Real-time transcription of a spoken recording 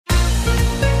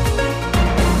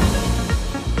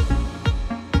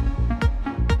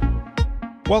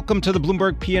Welcome to the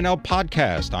Bloomberg P&L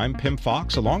podcast. I'm Pim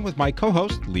Fox, along with my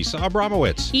co-host, Lisa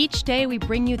Abramowitz. Each day, we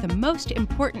bring you the most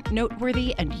important,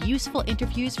 noteworthy, and useful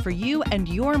interviews for you and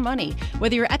your money,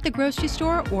 whether you're at the grocery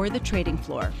store or the trading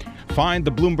floor. Find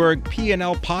the Bloomberg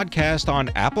P&L podcast on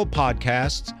Apple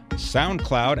Podcasts,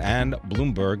 SoundCloud, and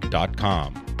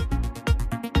Bloomberg.com.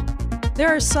 There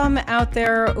are some out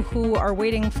there who are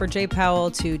waiting for Jay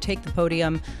Powell to take the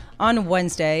podium on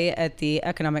Wednesday at the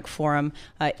Economic Forum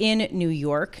in New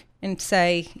York and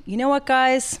say, you know what,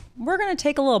 guys, we're going to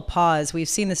take a little pause. We've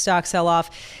seen the stock sell off,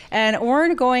 and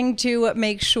we're going to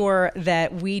make sure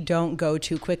that we don't go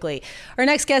too quickly. Our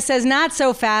next guest says not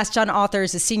so fast. John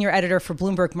Authers is senior editor for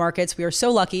Bloomberg Markets. We are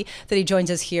so lucky that he joins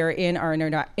us here in our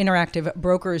Interactive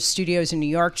Brokers studios in New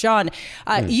York. John,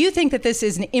 you think that this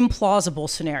is an implausible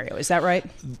scenario. Is that right?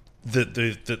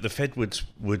 The Fed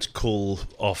would call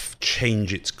off,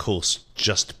 change its course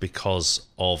just because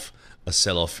of a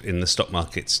sell-off in the stock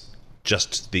markets,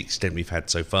 just to the extent we've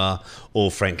had so far, or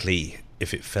frankly,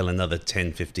 if it fell another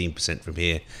 10-15% from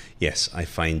here, yes, I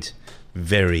find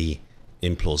very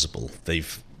implausible.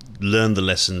 They've learned the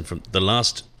lesson from the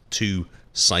last two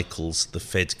cycles. The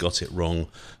Fed got it wrong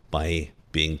by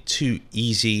being too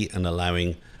easy and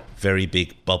allowing very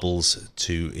big bubbles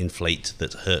to inflate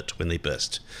that hurt when they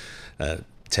burst.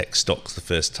 Tech stocks the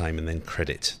first time and then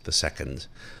credit the second.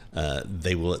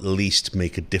 They will at least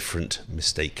make a different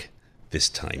mistake this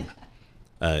time.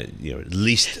 At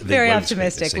least they very won't optimistic.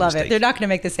 make the same Love mistake. it. They're not going to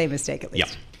make the same mistake, at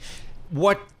least. Yeah.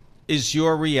 What is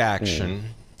your reaction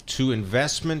to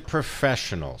investment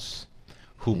professionals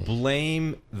who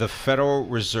blame the Federal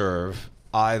Reserve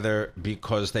either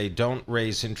because they don't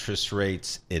raise interest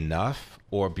rates enough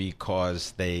or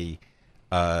because they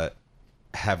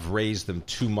have raised them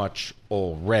too much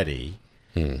already,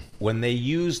 when they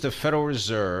use the Federal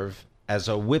Reserve as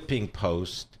a whipping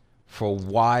post for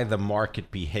why the market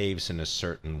behaves in a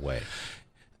certain way?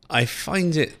 I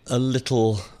find it a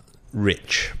little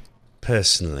rich,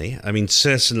 personally. I mean,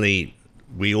 certainly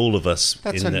all of us...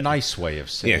 That's a nice way of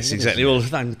saying it. Yes, exactly. Well,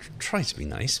 I'm trying to be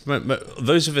nice. But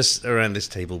those of us around this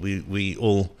table, we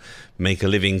all make a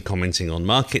living commenting on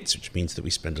markets, which means that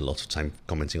we spend a lot of time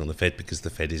commenting on the Fed because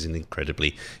the Fed is an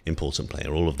incredibly important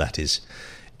player. All of that is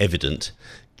evident.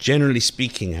 Generally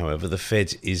speaking, however, the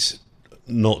Fed is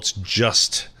not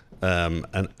just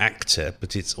an actor,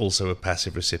 but it's also a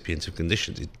passive recipient of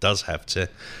conditions. It does have to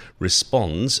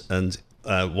respond, and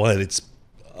while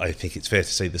I think it's fair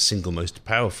to say the single most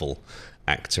powerful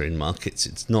actor in markets,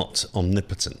 it's not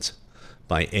omnipotent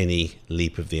by any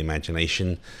leap of the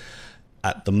imagination.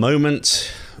 At the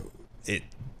moment,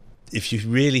 if you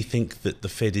really think that the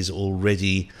Fed is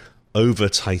already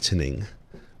over-tightening,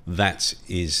 that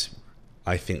is,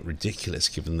 I think, ridiculous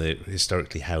given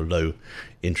historically how low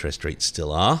interest rates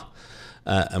still are.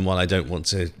 And while I don't want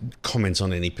to comment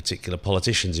on any particular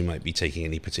politicians who might be taking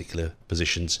any particular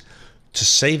positions, to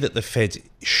say that the Fed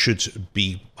should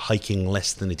be hiking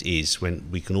less than it is when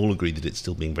we can all agree that it's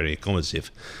still being very accommodative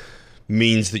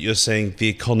means that you're saying the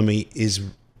economy is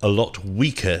a lot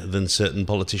weaker than certain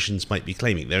politicians might be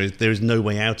claiming. There is no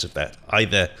way out of that.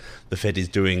 Either the Fed is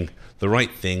doing the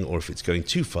right thing, or if it's going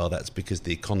too far, that's because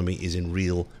the economy is in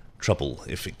real trouble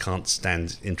if it can't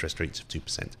stand interest rates of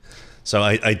 2%. So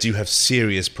I do have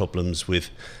serious problems with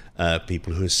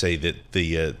people who say that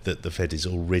the Fed is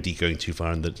already going too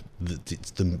far and that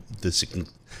it's the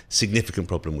significant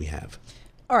problem we have.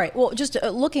 All right. Well, just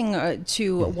looking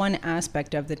to one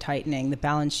aspect of the tightening, the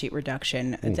balance sheet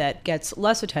reduction that gets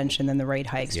less attention than the rate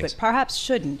hikes, but perhaps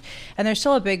shouldn't. And there's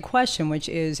still a big question, which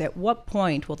is at what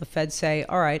point will the Fed say,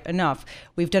 all right, enough.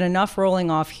 We've done enough rolling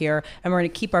off here, and we're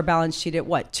going to keep our balance sheet at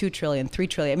what, $2 trillion, $3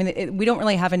 trillion? I mean, we don't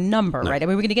really have a number, right? I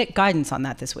mean, we're going to get guidance on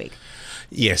that this week.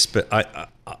 Yes, but I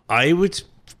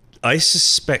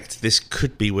suspect this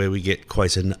could be where we get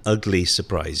quite an ugly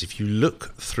surprise. If you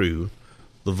look through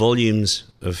the volumes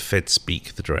of Fed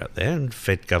speak that are out there, and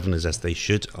Fed governors, as they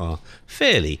should, are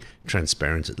fairly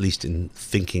transparent, at least in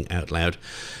thinking out loud.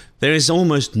 There is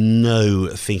almost no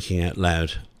thinking out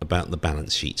loud about the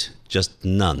balance sheet, just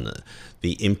none.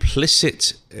 The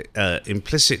implicit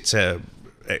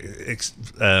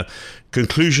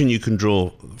conclusion you can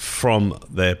draw from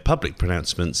their public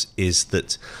pronouncements is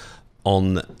that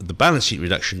on the balance sheet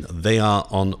reduction, they are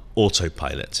on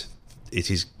autopilot.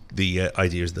 The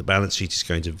idea is the balance sheet is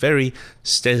going to very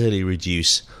steadily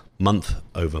reduce month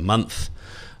over month.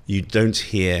 You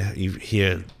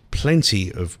hear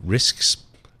plenty of risks,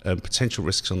 potential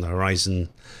risks on the horizon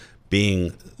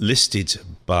being listed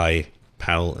by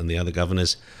Powell and the other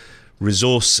governors.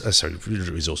 Reserve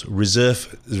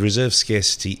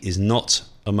scarcity is not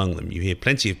among them. You hear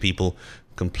plenty of people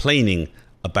complaining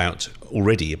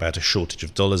already about a shortage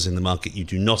of dollars in the market. You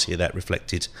do not hear that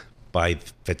reflected by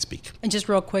Fed speak. And just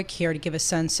real quick here to give a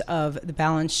sense of the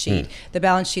balance sheet. The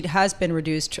balance sheet has been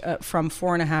reduced from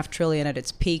 $4.5 trillion at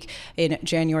its peak in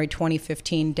January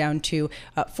 2015 down to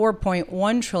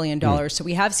 $4.1 trillion. So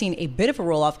we have seen a bit of a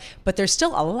roll-off, but there's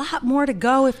still a lot more to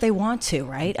go if they want to,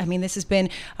 right? I mean, this has been,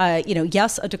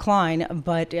 yes, a decline,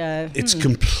 but... It's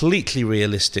completely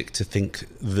realistic to think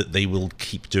that they will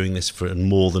keep doing this for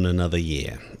more than another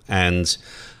year. And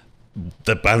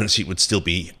the balance sheet would still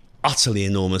be utterly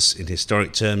enormous in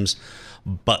historic terms,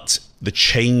 but the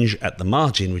change at the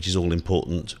margin, which is all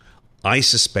important, I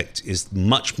suspect is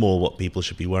much more what people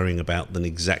should be worrying about than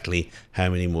exactly how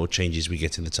many more changes we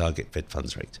get in the target Fed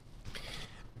funds rate.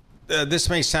 This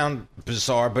may sound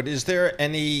bizarre, but is there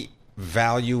any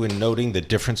value in noting the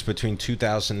difference between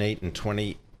 2008 and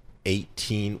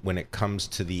 2018 when it comes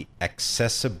to the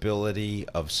accessibility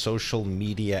of social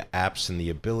media apps and the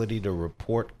ability to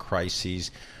report crises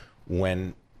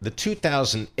when the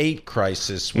 2008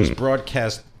 crisis was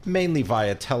broadcast mainly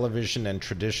via television and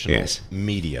traditional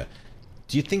media?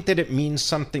 Do you think that it means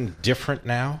something different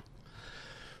now?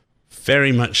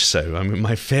 Very much so. I mean,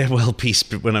 my farewell piece,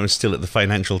 when I was still at the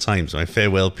Financial Times, my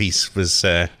farewell piece was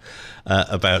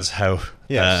about how...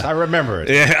 Yes, I remember it.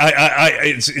 Yeah,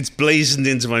 it's blazoned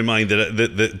into my mind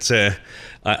that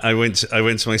I went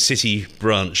to my city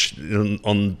branch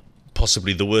on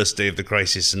possibly the worst day of the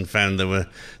crisis and found there were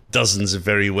dozens of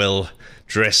very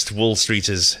well-dressed Wall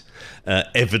Streeters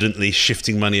evidently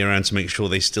shifting money around to make sure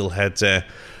they still had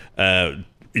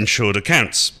insured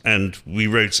accounts. And we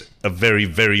wrote a very,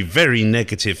 very, very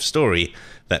negative story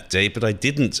that day, but I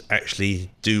didn't actually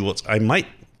do what I might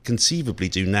conceivably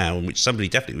do now, and which somebody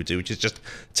definitely would do, which is just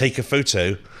take a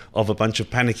photo of a bunch of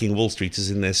panicking Wall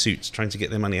Streeters in their suits trying to get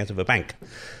their money out of a bank.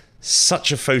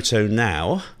 Such a photo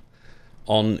now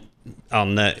on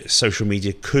social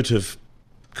media could have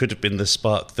been the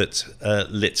spark that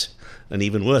lit an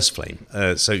even worse flame.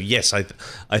 So yes, I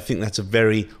think that's a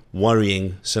very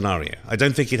worrying scenario. I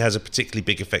don't think it has a particularly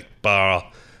big effect,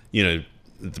 bar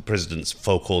the president's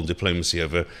foghorn diplomacy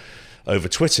over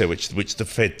Twitter, which the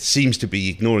Fed seems to be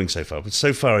ignoring so far. But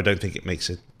so far, I don't think it makes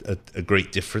a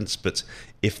great difference. But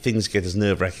if things get as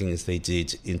nerve-wracking as they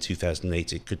did in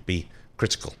 2008, it could be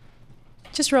critical.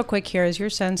 Just real quick here, is your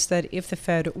sense that if the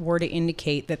Fed were to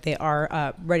indicate that they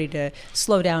are ready to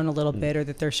slow down a little bit or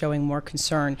that they're showing more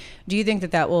concern, do you think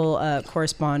that will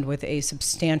correspond with a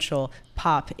substantial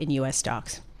pop in U.S.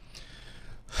 stocks?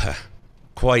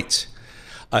 Quite.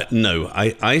 No,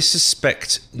 I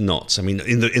suspect not. I mean,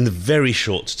 in the very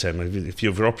short term, if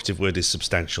your operative word is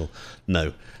substantial,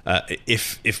 no.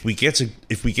 If we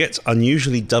get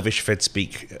unusually dovish Fed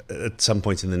speak at some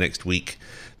point in the next week,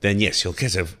 then yes, you'll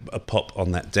get a pop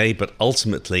on that day. But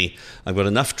ultimately, I've got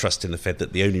enough trust in the Fed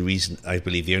that the only reason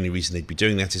they'd be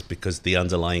doing that is because the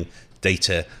underlying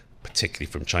data,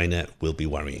 particularly from China, will be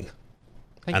worrying.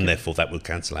 And therefore that will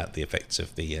cancel out the effects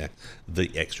of the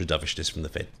extra dovishness from the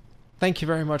Fed. Thank you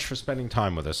very much for spending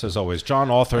time with us. As always, John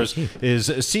Authers is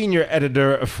a senior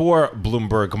editor for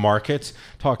Bloomberg Markets,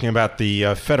 talking about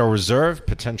the Federal Reserve,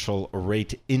 potential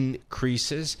rate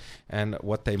increases, and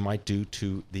what they might do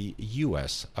to the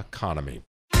U.S. economy.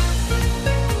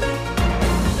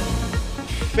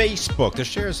 Facebook, the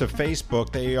shares of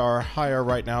Facebook, they are higher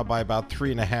right now by about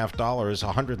 $3.50,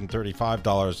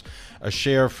 $135 a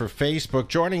share for Facebook.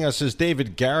 Joining us is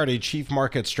David Garrity, Chief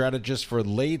Market Strategist for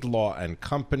Laidlaw &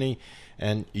 Company,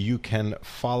 and you can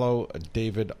follow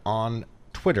David on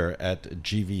Twitter at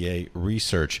GVA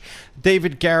Research.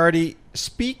 David Garrity,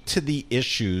 speak to the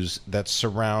issues that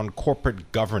surround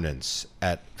corporate governance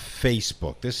at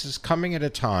Facebook. This is coming at a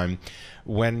time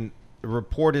when the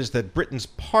report is that Britain's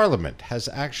parliament has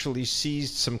actually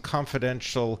seized some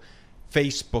confidential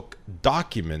Facebook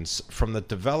documents from the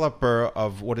developer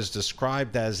of what is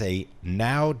described as a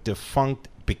now defunct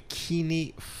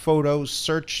bikini photo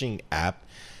searching app.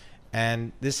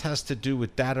 And this has to do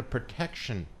with data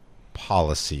protection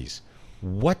policies.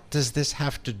 What does this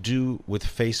have to do with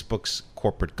Facebook's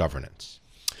corporate governance?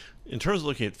 In terms of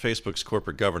looking at Facebook's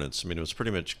corporate governance, I mean, it was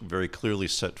pretty much very clearly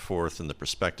set forth in the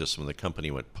prospectus when the company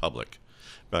went public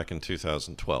back in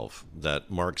 2012 that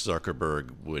Mark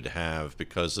Zuckerberg would have,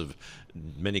 because of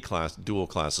many dual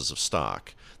classes of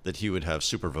stock, that he would have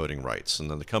super voting rights. And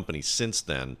then the company since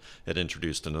then had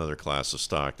introduced another class of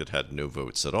stock that had no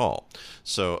votes at all.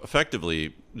 So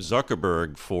effectively,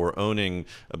 Zuckerberg, for owning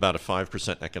about a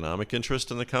 5% economic interest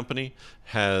in the company,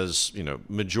 has,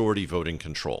 majority voting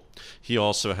control. He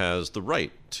also has the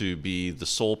right to be the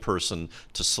sole person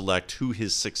to select who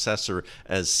his successor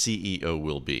as CEO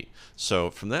will be.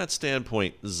 So from that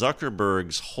standpoint,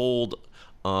 Zuckerberg's hold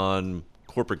on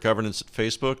corporate governance at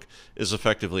Facebook is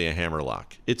effectively a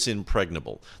hammerlock. It's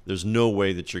impregnable. There's no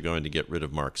way that you're going to get rid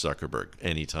of Mark Zuckerberg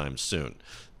anytime soon,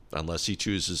 unless he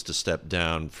chooses to step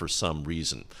down for some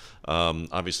reason.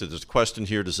 Obviously, there's a question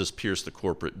here, does this pierce the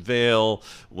corporate veil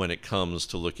when it comes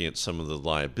to looking at some of the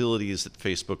liabilities that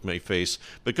Facebook may face?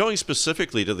 But going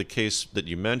specifically to the case that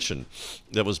you mentioned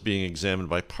that was being examined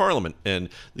by Parliament and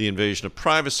the invasion of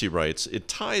privacy rights, it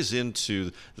ties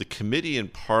into the committee in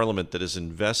Parliament that is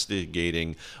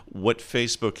investigating what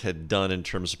Facebook had done in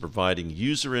terms of providing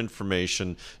user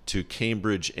information to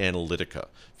Cambridge Analytica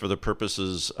for the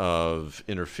purposes of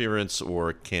interference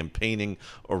or campaigning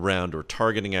around or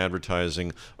targeting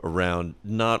advertising around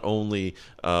not only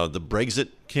the Brexit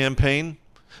campaign,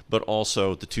 but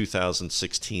also the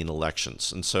 2016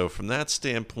 elections. And so from that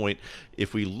standpoint,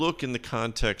 if we look in the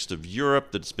context of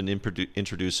Europe that's been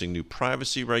introducing new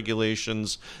privacy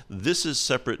regulations, this is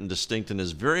separate and distinct and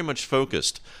is very much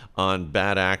focused on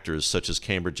bad actors such as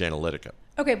Cambridge Analytica.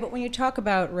 Okay, but when you talk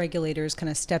about regulators kind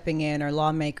of stepping in or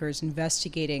lawmakers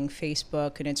investigating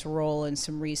Facebook and its role in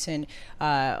some recent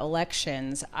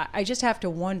elections, I just have to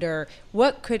wonder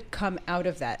what could come out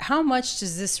of that. How much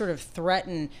does this sort of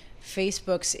threaten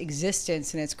Facebook's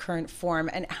existence in its current form,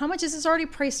 and how much is this already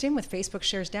priced in with Facebook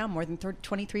shares down more than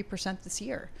 23% this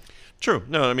year? True.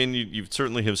 No, I mean, you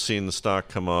certainly have seen the stock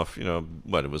come off, it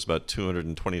was about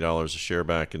 $220 a share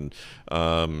back in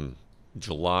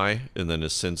July, and then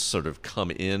has since sort of come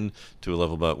in to a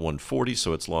level about 140,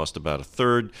 so it's lost about a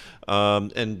third.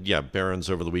 And yeah, Barron's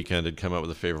over the weekend had come out with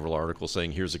a favorable article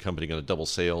saying here's a company going to double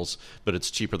sales, but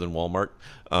it's cheaper than Walmart.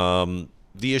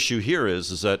 The issue here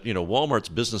is that Walmart's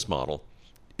business model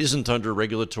isn't under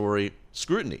regulatory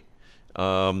scrutiny.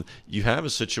 You have a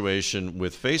situation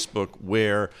with Facebook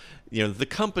where the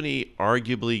company,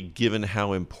 arguably, given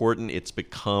how important it's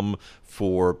become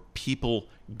for people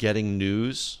getting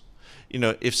news,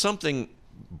 if something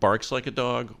barks like a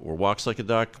dog or walks like a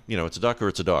duck, it's a duck or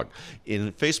it's a dog.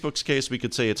 In Facebook's case, we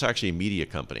could say it's actually a media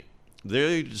company.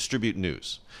 They distribute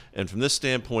news. And from this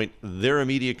standpoint, they're a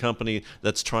media company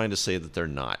that's trying to say that they're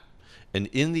not. And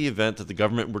in the event that the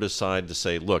government were to decide to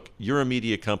say, look, you're a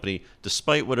media company,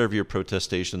 despite whatever your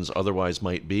protestations otherwise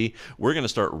might be, we're going to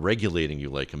start regulating you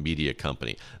like a media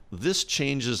company. This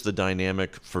changes the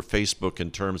dynamic for Facebook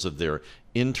in terms of their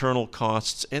internal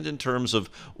costs and in terms of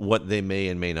what they may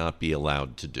and may not be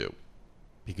allowed to do.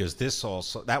 Because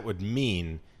that would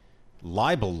mean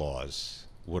libel laws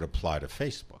would apply to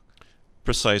Facebook.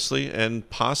 Precisely, and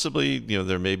possibly,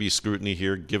 there may be scrutiny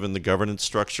here given the governance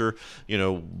structure.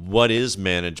 What is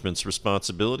management's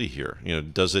responsibility here?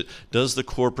 Does the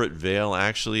corporate veil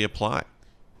actually apply?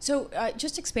 So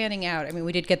just expanding out,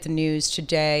 we did get the news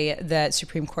today that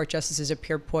Supreme Court justices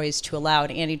appear poised to allow an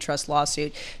antitrust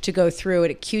lawsuit to go through.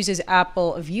 It accuses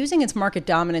Apple of using its market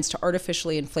dominance to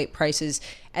artificially inflate prices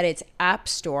at its App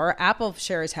Store. Apple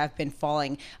shares have been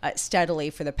falling steadily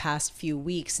for the past few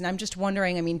weeks. And I'm just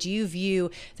wondering, do you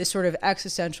view this sort of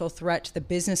existential threat to the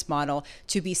business model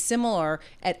to be similar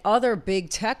at other big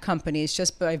tech companies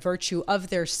just by virtue of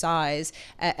their size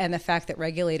and the fact that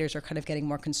regulators are kind of getting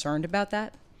more concerned about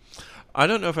that? I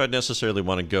don't know if I'd necessarily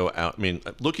want to go out.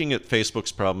 Looking at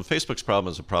Facebook's problem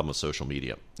is a problem of social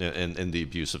media and the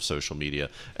abuse of social media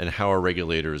and how a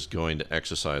regulator is going to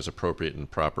exercise appropriate and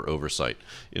proper oversight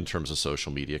in terms of social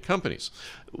media companies.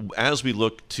 As we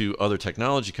look to other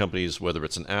technology companies, whether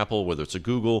it's an Apple, whether it's a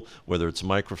Google, whether it's a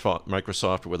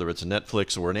Microsoft, whether it's a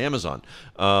Netflix or an Amazon,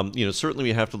 certainly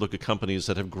we have to look at companies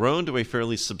that have grown to a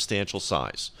fairly substantial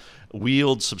size,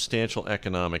 wield substantial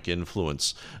economic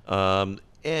influence,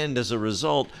 and as a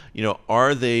result,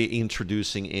 are they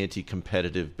introducing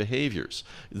anti-competitive behaviors?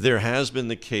 There has been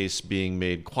the case being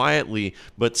made quietly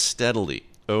but steadily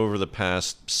over the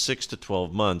past 6 to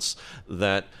 12 months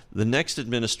that the next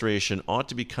administration ought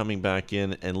to be coming back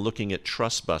in and looking at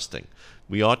trust busting.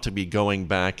 We ought to be going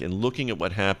back and looking at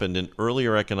what happened in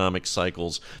earlier economic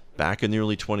cycles back in the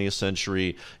early 20th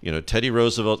century. Teddy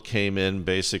Roosevelt came in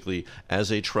basically as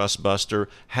a trust buster.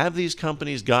 Have these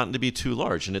companies gotten to be too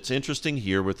large? And it's interesting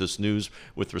here with this news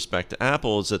with respect to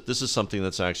Apple is that this is something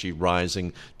that's actually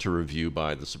rising to review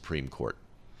by the Supreme Court.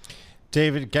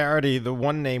 David Garrity, the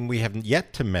one name we haven't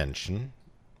yet to mention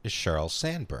is Sheryl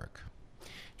Sandberg.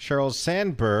 Sheryl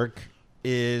Sandberg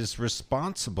is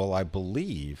responsible, I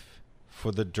believe,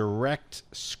 for the direct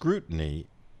scrutiny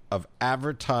of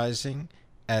advertising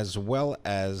as well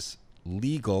as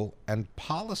legal and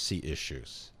policy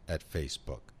issues at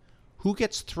Facebook. Who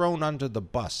gets thrown under the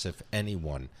bus, if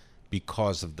anyone,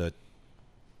 because of the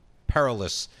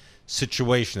perilous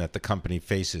situation that the company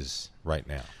faces right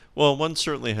now? Well, one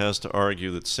certainly has to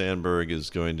argue that Sandberg is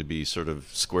going to be sort of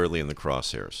squarely in the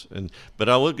crosshairs. But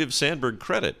I will give Sandberg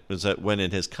credit, is that when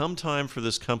it has come time for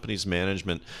this company's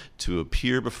management to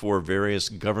appear before various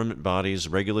government bodies,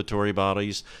 regulatory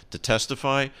bodies, to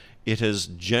testify, it has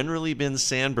generally been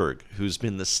Sandberg who's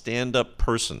been the stand-up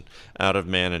person out of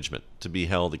management to be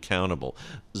held accountable.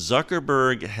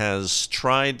 Zuckerberg has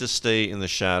tried to stay in the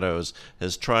shadows,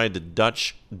 has tried to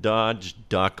dodge,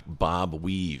 duck, bob,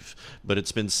 weave, but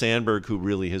it's been Sandberg who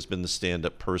really has been the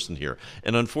stand-up person here.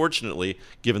 And unfortunately,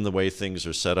 given the way things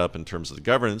are set up in terms of the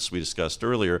governance we discussed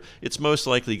earlier, it's most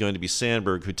likely going to be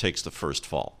Sandberg who takes the first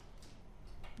fall.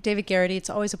 David Garrity,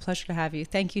 it's always a pleasure to have you.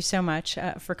 Thank you so much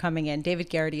for coming in. David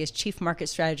Garrity is Chief Market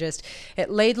Strategist at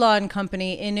Laidlaw &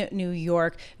 Company in New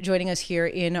York, joining us here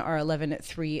in our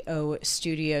 1130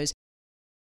 studios.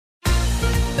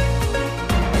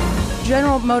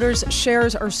 General Motors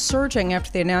shares are surging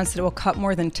after they announced that it will cut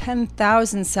more than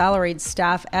 10,000 salaried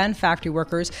staff and factory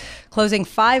workers, closing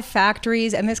 5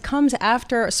 factories. And this comes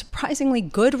after surprisingly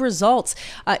good results.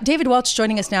 David Welch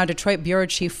joining us now, Detroit Bureau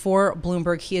Chief for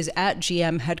Bloomberg. He is at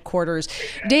GM headquarters.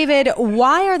 David,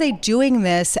 why are they doing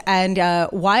this, and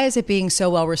why is it being so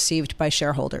well received by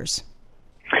shareholders?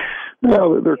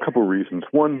 Well, there are a couple of reasons.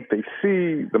 One, they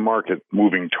see the market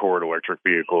moving toward electric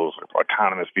vehicles,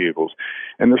 autonomous vehicles,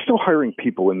 and they're still hiring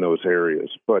people in those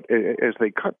areas. But as they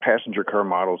cut passenger car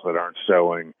models that aren't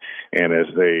selling, and as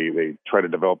they try to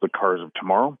develop the cars of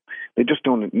tomorrow, they just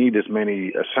don't need as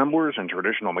many assemblers and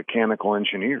traditional mechanical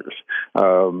engineers.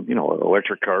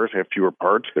 Electric cars have fewer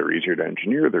parts. They're easier to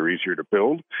engineer. They're easier to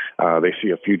build. They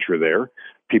see a future there.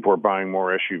 People are buying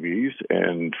more SUVs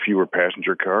and fewer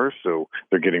passenger cars, so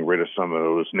they're getting rid of some of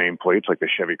those nameplates like the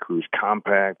Chevy Cruze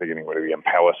Compact. They're getting rid of the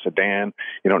Impala sedan.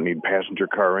 You don't need passenger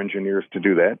car engineers to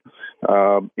do that.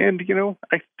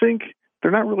 I think they're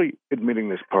not really admitting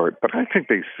this part, but I think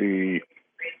they see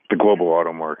the global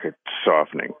auto market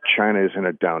softening. China is in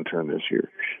a downturn this year.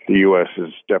 The U.S.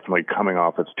 is definitely coming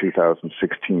off its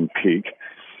 2016 peak.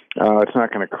 It's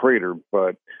not going to crater,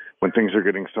 but when things are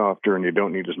getting softer and you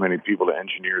don't need as many people to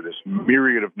engineer this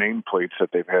myriad of nameplates that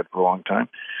they've had for a long time,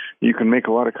 you can make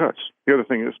a lot of cuts. The other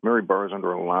thing is Mary Barr is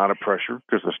under a lot of pressure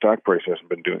because the stock price hasn't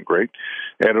been doing great.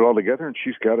 Add it all together, and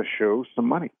she's got to show some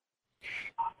money.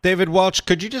 David Welch,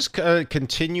 could you just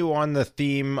continue on the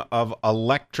theme of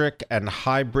electric and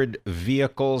hybrid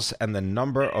vehicles and the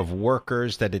number of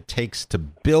workers that it takes to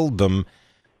build them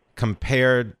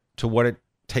compared to what it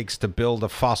takes to build a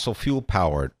fossil fuel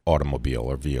powered automobile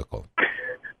or vehicle?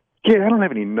 Yeah, I don't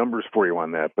have any numbers for you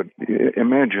on that, but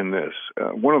imagine this.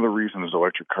 One of the reasons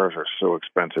electric cars are so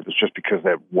expensive is just because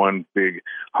that one big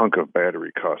hunk of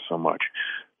battery costs so much.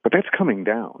 But that's coming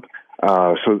down.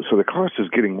 So the cost is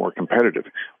getting more competitive.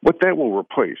 What that will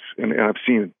replace, and I've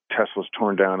seen Teslas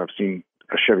torn down, I've seen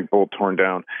a Chevy Bolt torn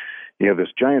down. You have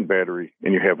this giant battery,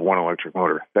 and you have one electric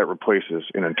motor. That replaces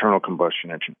an internal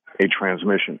combustion engine, a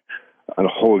transmission, a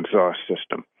whole exhaust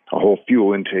system, a whole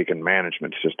fuel intake and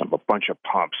management system, a bunch of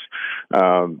pumps.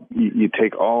 You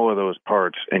take all of those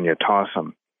parts and you toss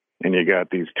them, and you got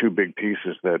these two big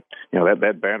pieces that,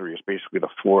 that battery is basically the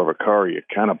floor of a car. You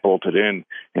kind of bolt it in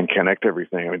and connect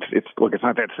everything. I mean, it's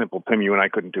not that simple, Tim. You and I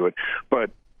couldn't do it,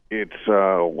 but it's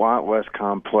a lot less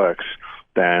complex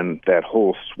than that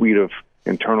whole suite of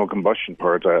internal combustion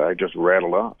parts I just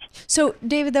rattled off. So,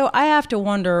 David, though, I have to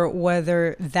wonder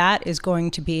whether that is going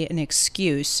to be an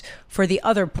excuse for the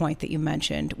other point that you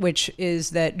mentioned, which is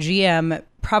that GM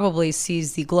probably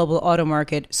sees the global auto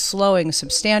market slowing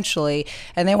substantially,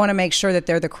 and they want to make sure that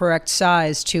they're the correct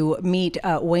size to meet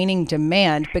waning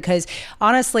demand, because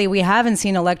honestly, we haven't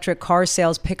seen electric car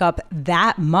sales pick up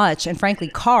that much, and frankly,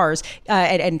 cars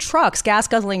and trucks,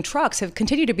 gas-guzzling trucks, have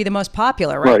continued to be the most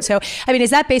popular, right? So, I mean,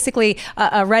 is that basically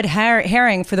a red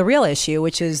herring for the real issue,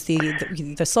 which is the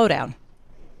slowdown?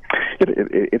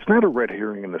 It's not a red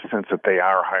herring in the sense that they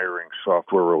are hiring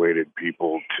software-related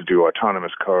people to do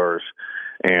autonomous cars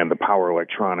and the power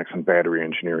electronics and battery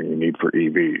engineering you need for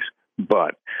EVs.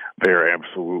 But they're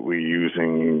absolutely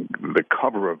using the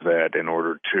cover of that in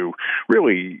order to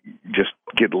really just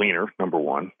get leaner, number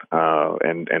one,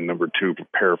 and number two,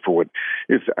 prepare for what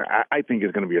is, I think,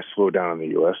 is going to be a slowdown in the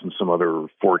U.S. And some other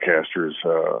forecasters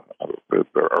are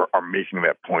making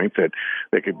that point that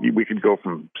we could go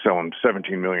from selling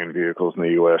 17 million vehicles in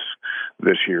the U.S.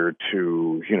 this year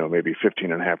to maybe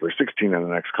 15.5 or 16 in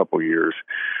the next couple of years.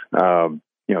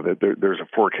 There's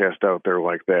a forecast out there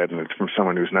like that, and it's from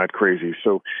someone who's not crazy.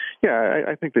 So, yeah,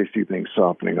 I think they see things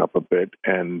softening up a bit,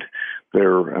 and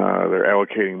they're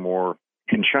allocating more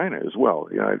in China as well.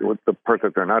 What the part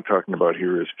that they're not talking about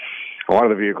here is a lot of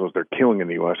the vehicles they're killing in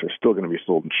the U.S. are still going to be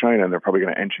sold in China, and they're probably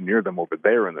going to engineer them over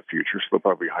there in the future, so they'll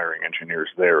probably be hiring engineers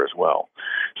there as well.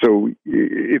 So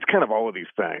it's kind of all of these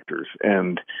factors,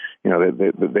 and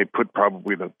they put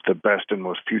probably the best and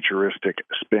most futuristic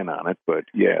spin on it. But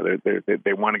yeah,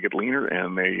 they want to get leaner,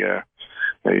 and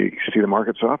they see the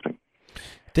market softening.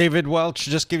 David Welch,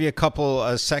 just give you a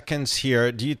couple seconds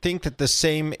here. Do you think that the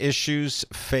same issues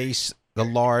face the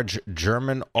large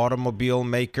German automobile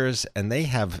makers, and they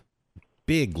have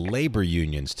big labor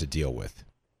unions to deal with?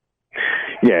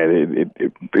 Yeah,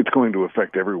 it's going to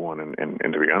affect everyone. And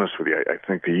to be honest with you, I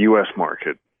think the U.S.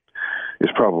 market is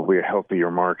probably a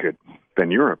healthier market than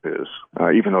Europe is,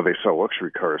 even though they sell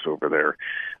luxury cars over there.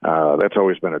 That's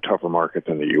always been a tougher market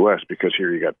than the U.S. because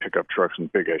here you got pickup trucks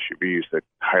and big SUVs that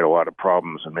hide a lot of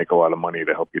problems and make a lot of money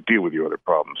to help you deal with your other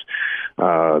problems.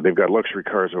 They've got luxury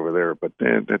cars over there, but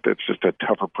that's just a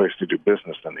tougher place to do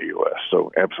business than the U.S.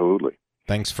 So absolutely.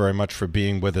 Thanks very much for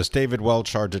being with us. David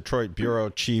Welch, our Detroit bureau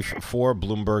chief for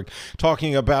Bloomberg,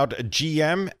 talking about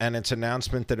GM and its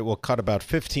announcement that it will cut about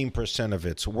 15% of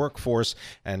its workforce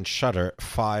and shutter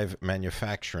 5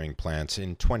 manufacturing plants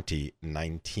in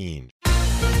 2019.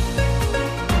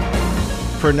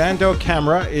 Fernando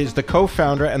Camara is the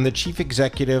co-founder and the chief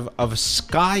executive of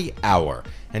Sky Hour,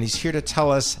 and he's here to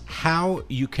tell us how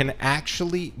you can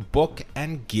actually book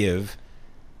and give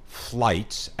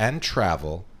flights and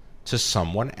travel to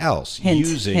someone else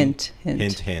hint.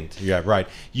 Yeah, right.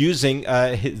 Using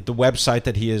the website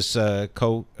that he has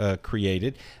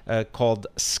co-created called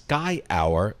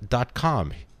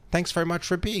skyhour.com. Thanks very much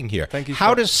for being here. Thank you.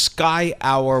 How does Sky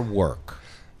Hour work?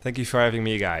 Thank you for having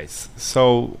me, guys.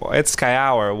 So at Sky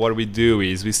Hour, what we do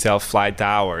is we sell flight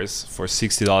hours for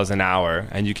 $60 an hour,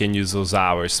 and you can use those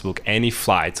hours to book any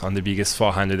flight on the biggest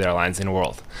 400 airlines in the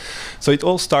world. So it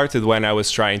all started when I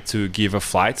was trying to give a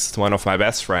flight to one of my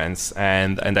best friends,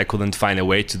 and I couldn't find a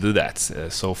way to do that.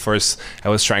 So first, I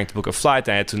was trying to book a flight.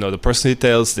 I had to know the personal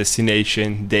details,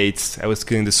 destination, dates. I was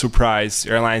getting the surprise.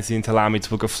 Airlines didn't allow me to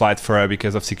book a flight for her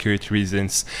because of security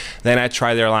reasons. Then I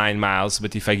tried airline miles,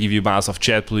 but if I give you miles of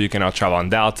JetBlue, you cannot travel on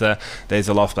Delta. There's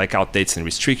a lot of blackout dates and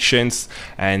restrictions,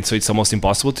 and so it's almost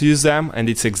impossible to use them. And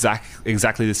it's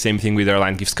exactly the same thing with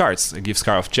airline gift cards. A gift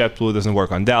card of JetBlue doesn't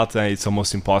work on Delta. It's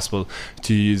almost impossible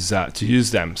to use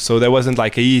them. So there wasn't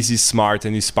like a easy, smart,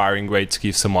 and inspiring way to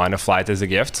give someone a flight as a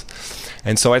gift.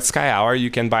 And so at Sky Hour,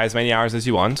 you can buy as many hours as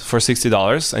you want for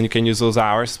 $60, and you can use those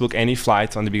hours to book any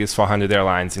flight on the biggest 400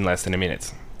 airlines in less than a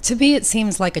minute. To me, it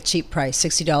seems like a cheap price,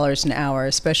 $60 an hour,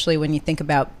 especially when you think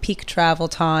about peak travel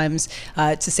times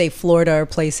to, say, Florida or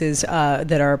places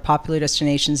that are popular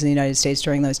destinations in the United States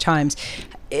during those times.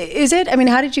 Is it? I mean,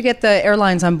 how did you get the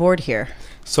airlines on board here?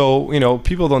 So,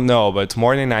 people don't know, but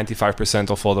more than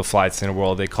 95% of all the flights in the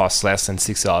world, they cost less than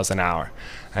 $6 an hour.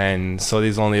 And so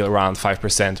there's only around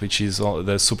 5%, which is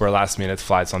the super last-minute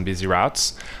flights on busy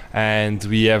routes. And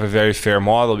we have a very fair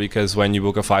model because when you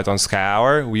book a flight on Sky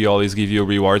Hour, we always give you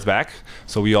rewards back.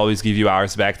 So we always give you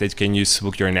hours back that you can use to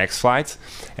book your next flight.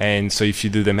 And so if you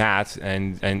do the math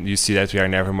and you see that we are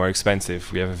never more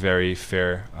expensive, we have a very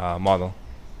fair model.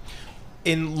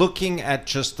 In looking at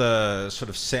just the sort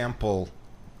of sample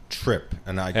trip,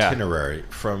 an itinerary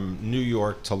from New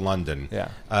York to London,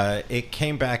 it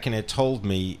came back and it told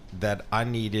me that I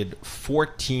needed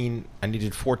 14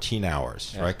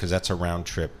 hours, right? Because that's a round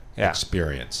trip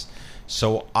experience.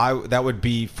 So that would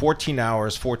be 14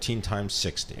 hours, 14 times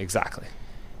 60. Exactly.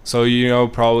 So,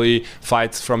 probably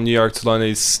flight from New York to London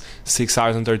is 6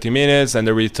 hours and 30 minutes, and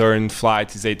the return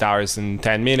flight is 8 hours and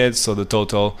 10 minutes. So the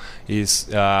total is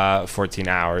 14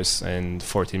 hours and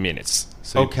 14 minutes.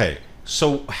 So okay.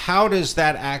 So how does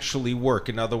that actually work?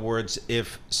 In other words,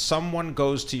 if someone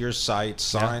goes to your site,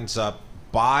 signs up,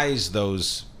 buys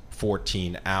those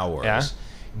 14 hours,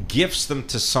 gifts them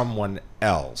to someone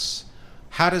else,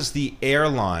 how does the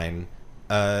airline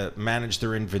manage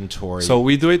their inventory? So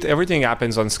we do it, everything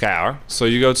happens on Sky Hour. So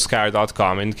you go to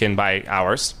skyhour.com and can buy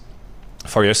hours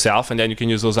for yourself, and then you can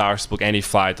use those hours to book any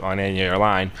flight on any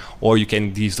airline, or you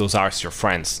can use those hours to your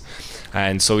friends.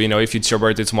 And so, if it's your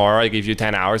birthday tomorrow, I give you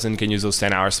 10 hours and you can use those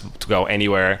 10 hours to go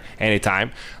anywhere,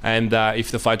 anytime. And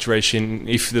if the flight duration,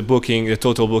 if the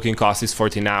total booking cost is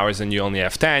 14 hours and you only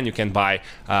have 10, you can buy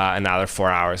another 4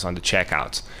 hours on the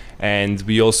checkout. And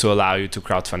we also allow you to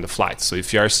crowdfund the flight. So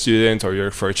if you're a student or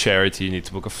you're for a charity, you need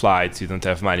to book a flight, you don't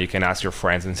have money, you can ask your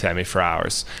friends and family for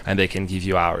hours, and they can give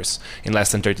you hours in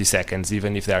less than 30 seconds,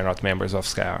 even if they're not members of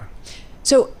Sky Hour.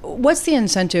 So what's the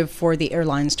incentive for the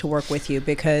airlines to work with you?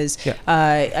 Because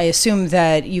I assume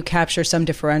that you capture some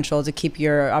differential to keep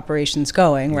your operations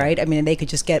going, right? I mean, they could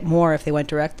just get more if they went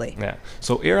directly. Yeah.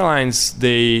 So airlines,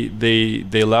 they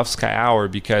love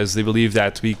SkyHour because they believe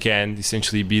that we can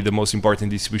essentially be the most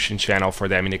important distribution channel for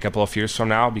them in a couple of years from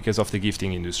now because of the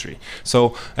gifting industry.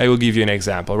 So I will give you an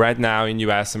example. Right now in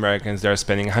US, Americans, they're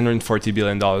spending $140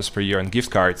 billion per year on gift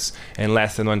cards, and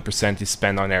less than 1% is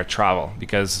spent on air travel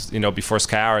because, before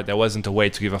SkyHour, there wasn't a way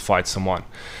to give a flight to someone.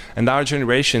 And our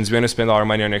generations, we want to spend our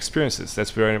money on experiences.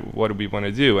 That's what we want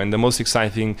to do. And the most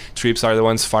exciting trips are the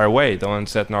ones far away, the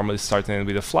ones that normally start and end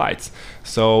with the flights.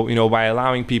 So, by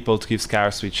allowing people to give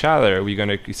SkyHours to each other, we're going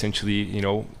to essentially,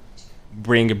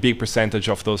 bring a big percentage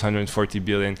of those 140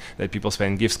 billion that people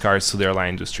spend in gift cards to the airline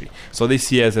industry. So they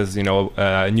see us as,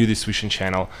 a new distribution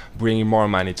channel, bringing more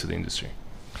money to the industry.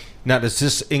 Now, does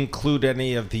this include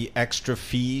any of the extra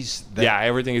fees? Yeah,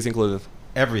 everything is included.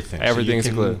 Everything. Everything is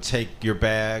so you included. Take your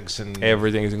bags and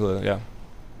everything is included. Yeah.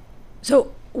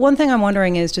 So one thing I'm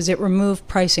wondering is, does it remove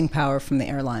pricing power from the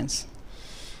airlines?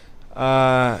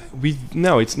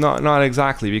 No, it's not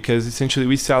exactly, because essentially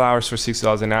we sell hours for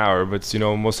 $60 an hour, but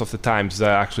most of the times the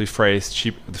actually freight is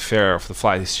cheap. The fare of the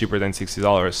flight is cheaper than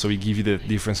 $60, so we give you the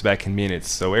difference back in minutes.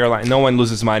 So airline, no one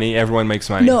loses money, everyone makes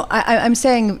money. No, I'm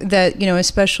saying that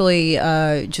especially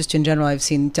just in general, I've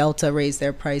seen Delta raise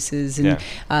their prices and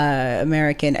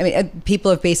American. I mean,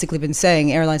 people have basically been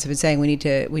saying, airlines have been saying, we need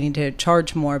to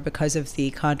charge more because of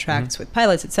the contracts with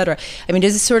pilots, et cetera. I mean,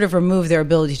 does this sort of remove their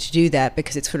ability to do that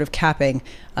because it's sort of capping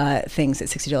things at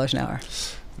 $60 an hour?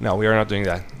 No, we are not doing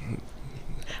that.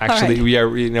 Actually, we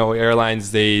are,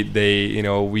 airlines, we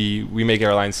make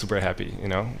airlines super happy,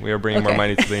 We are bringing more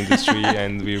money to the industry,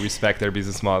 and we respect their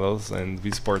business models, and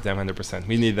we support them 100%.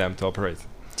 We need them to operate.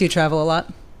 Do you travel a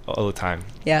lot? All the time.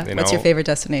 Yeah. What's your favorite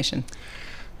destination?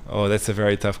 Oh, that's a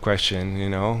very tough question,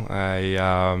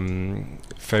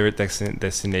 favorite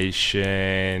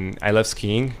destination, I love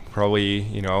skiing, probably,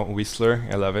 Whistler.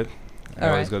 I love it. I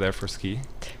always go there for ski.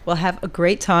 Well, have a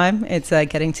great time. It's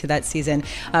getting to that season.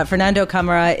 Fernando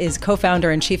Camara is co-founder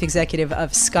and chief executive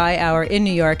of SkyHour in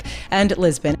New York and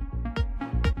Lisbon.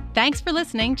 Thanks for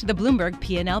listening to the Bloomberg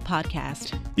P&L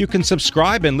podcast. You can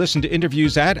subscribe and listen to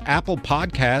interviews at Apple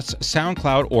Podcasts,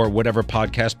 SoundCloud, or whatever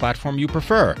podcast platform you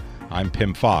prefer. I'm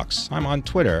Pim Fox. I'm on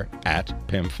Twitter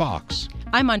 @PimFox.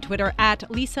 I'm on Twitter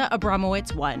 @Lisa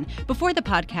Abramowitz1. Before the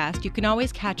podcast, you can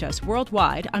always catch us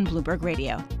worldwide on Bloomberg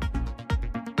Radio.